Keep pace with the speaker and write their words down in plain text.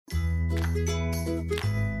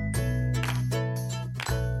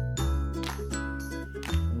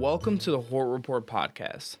Welcome to the Hort Report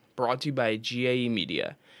podcast, brought to you by GAE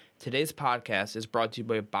Media. Today's podcast is brought to you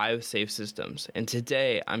by BioSafe Systems, and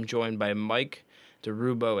today I'm joined by Mike,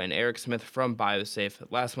 DeRubbo, and Eric Smith from BioSafe.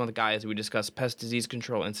 Last month, guys, we discussed pest disease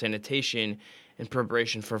control and sanitation in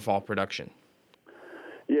preparation for fall production.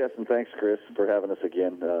 Yes, and thanks, Chris, for having us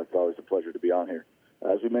again. It's always a pleasure to be on here.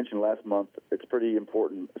 As we mentioned last month, it's pretty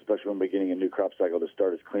important, especially when beginning a new crop cycle, to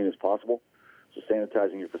start as clean as possible. So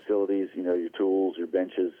sanitizing your facilities, your tools, your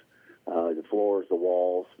benches, the floors, the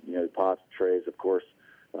walls, the pots, trays, of course,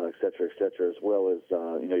 et cetera, as well as,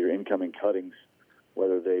 your incoming cuttings,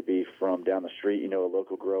 whether they be from down the street, a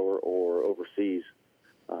local grower, or overseas.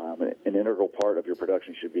 An integral part of your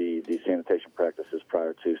production should be the sanitation practices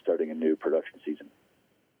prior to starting a new production season.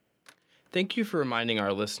 Thank you for reminding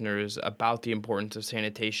our listeners about the importance of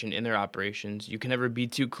sanitation in their operations. You can never be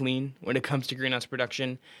too clean when it comes to greenhouse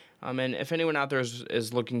production. And if anyone out there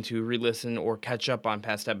is looking to re-listen or catch up on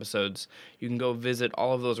past episodes, you can go visit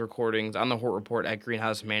all of those recordings on the Hort Report at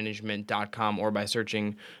greenhousemanagement.com or by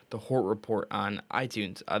searching the Hort Report on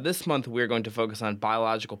iTunes. This month, we're going to focus on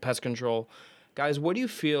biological pest control. Guys, what do you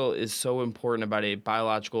feel is so important about a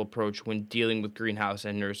biological approach when dealing with greenhouse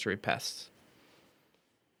and nursery pests?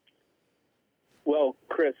 Well,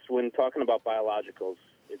 Chris, when talking about biologicals,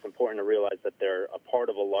 it's important to realize that they're a part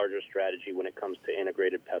of a larger strategy when it comes to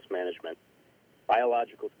integrated pest management.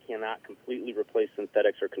 Biologicals cannot completely replace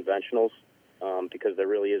synthetics or conventionals because there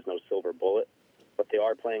really is no silver bullet, but they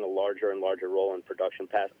are playing a larger and larger role in production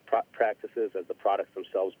practices as the products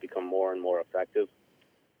themselves become more and more effective.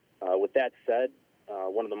 With that said,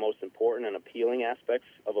 one of the most important and appealing aspects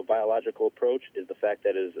of a biological approach is the fact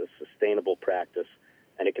that it is a sustainable practice,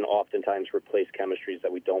 and it can oftentimes replace chemistries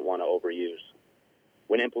that we don't want to overuse.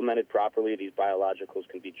 When implemented properly, these biologicals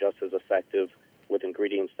can be just as effective with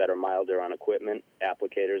ingredients that are milder on equipment,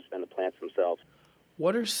 applicators, and the plants themselves.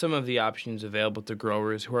 What are some of the options available to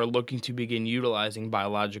growers who are looking to begin utilizing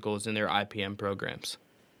biologicals in their IPM programs?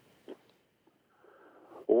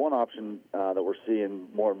 Well, one option that we're seeing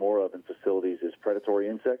more and more of in facilities is predatory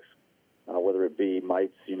insects, whether it be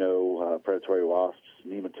mites, predatory wasps,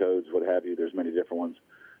 nematodes, what have you. There's many different ones.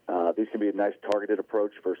 These can be a nice targeted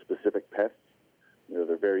approach for specific pests.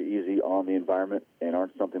 They're very easy on the environment and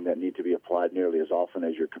aren't something that need to be applied nearly as often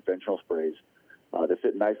as your conventional sprays. They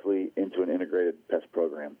fit nicely into an integrated pest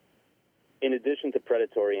program. In addition to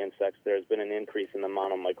predatory insects, there has been an increase in the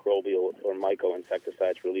monomicrobial or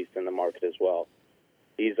myco-insecticides released in the market as well.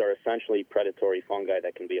 These are essentially predatory fungi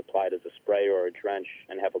that can be applied as a spray or a drench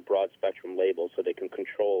and have a broad spectrum label so they can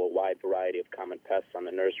control a wide variety of common pests on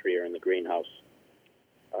the nursery or in the greenhouse.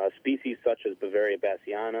 Species such as Bavaria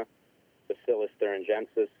bassiana, Bacillus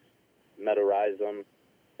thuringiensis, Metarrhizum,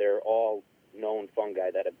 they're all known fungi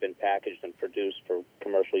that have been packaged and produced for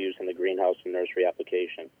commercial use in the greenhouse and nursery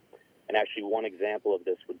application. And actually one example of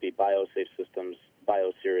this would be BioSafe Systems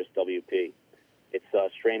BioSeries WP. It's a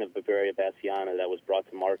strain of Bavaria bassiana that was brought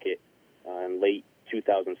to market in late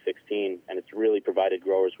 2016, and it's really provided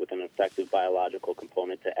growers with an effective biological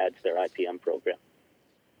component to add to their IPM program.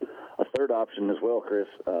 A third option as well, Chris,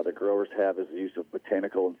 that growers have is the use of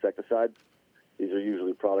botanical insecticides. These are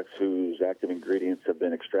usually products whose active ingredients have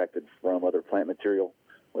been extracted from other plant material,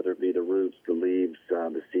 whether it be the roots, the leaves,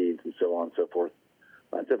 the seeds, and so on and so forth.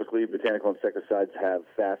 Typically, botanical insecticides have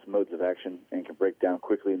fast modes of action and can break down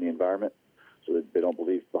quickly in the environment, so that they don't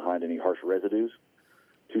leave behind any harsh residues.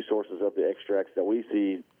 Two sources of the extracts that we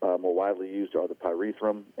see more widely used are the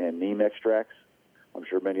pyrethrum and neem extracts. I'm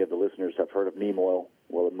sure many of the listeners have heard of neem oil.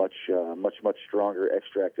 Well, a much stronger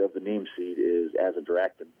extract of the neem seed is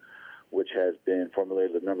azadirachtin, which has been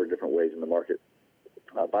formulated a number of different ways in the market.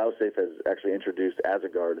 BioSafe has actually introduced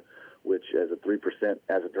Azagard, which as a 3%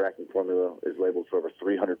 azadirachtin formula is labeled for over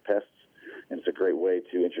 300 pests, and it's a great way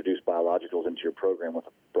to introduce biologicals into your program with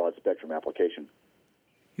a broad spectrum application.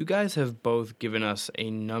 You guys have both given us a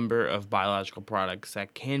number of biological products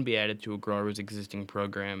that can be added to a grower's existing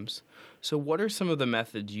programs. So what are some of the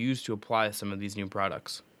methods used to apply some of these new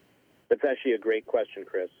products? That's actually a great question,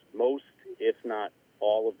 Chris. Most, if not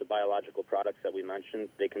all of the biological products that we mentioned,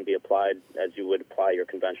 they can be applied as you would apply your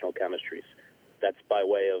conventional chemistries. That's by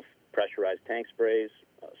way of pressurized tank sprays,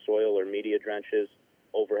 soil or media drenches,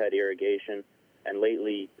 overhead irrigation, and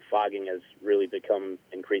lately fogging has really become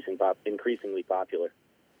increasingly popular.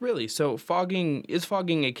 Really? So is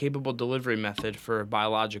fogging a capable delivery method for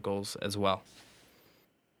biologicals as well?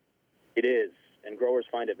 It is, and growers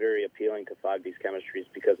find it very appealing to fog these chemistries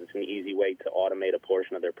because it's an easy way to automate a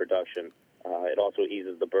portion of their production. It also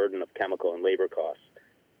eases the burden of chemical and labor costs.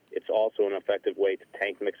 It's also an effective way to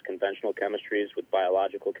tank mix conventional chemistries with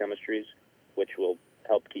biological chemistries, which will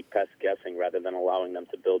help keep pests guessing rather than allowing them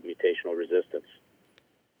to build mutational resistance.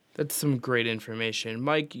 That's some great information.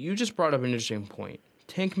 Mike, you just brought up an interesting point.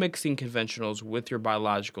 Tank mixing conventionals with your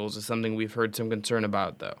biologicals is something we've heard some concern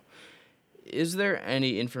about, though. Is there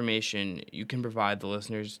any information you can provide the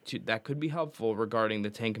listeners that could be helpful regarding the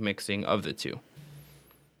tank mixing of the two?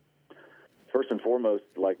 First and foremost,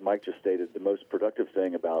 like Mike just stated, the most productive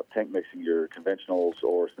thing about tank mixing your conventionals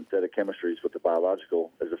or synthetic chemistries with the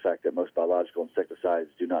biological is the fact that most biological insecticides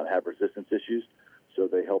do not have resistance issues, so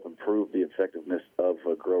they help improve the effectiveness of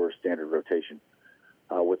a grower's standard rotation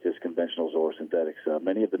with his conventionals or synthetics.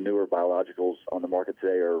 Many of the newer biologicals on the market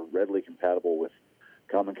today are readily compatible with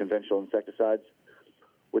common conventional insecticides,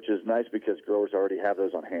 which is nice because growers already have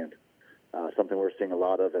those on hand. Something we're seeing a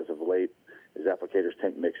lot of as of late is applicators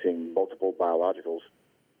tank mixing multiple biologicals,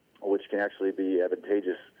 which can actually be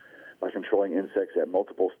advantageous by controlling insects at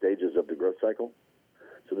multiple stages of the growth cycle.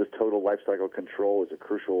 So this total life cycle control is a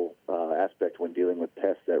crucial aspect when dealing with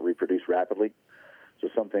pests that reproduce rapidly. So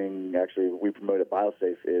something actually we promote at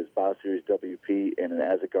BioSafe is BioSeries WP and an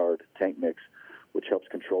Azagard tank mix, which helps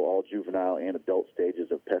control all juvenile and adult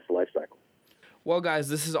stages of pest life cycle. Well, guys,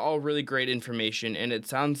 this is all really great information, and it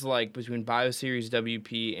sounds like between BioSeries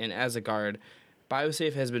WP and Azagard,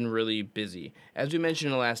 BioSafe has been really busy. As we mentioned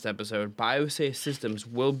in the last episode, BioSafe Systems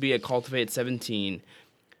will be at Cultivate 17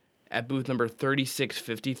 at booth number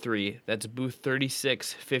 3653. That's booth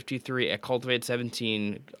 3653 at Cultivate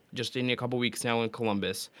 17, just in a couple weeks now in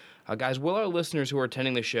Columbus. Guys, will our listeners who are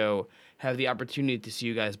attending the show have the opportunity to see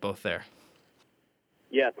you guys both there?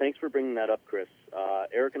 Yeah, thanks for bringing that up, Chris.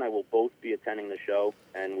 Eric and I will both be attending the show,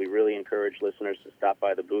 and we really encourage listeners to stop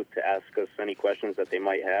by the booth to ask us any questions that they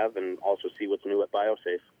might have and also see what's new at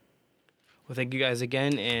BioSafe. Well, thank you guys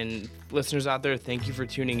again, and listeners out there, thank you for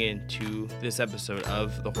tuning in to this episode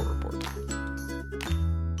of The Hort Report.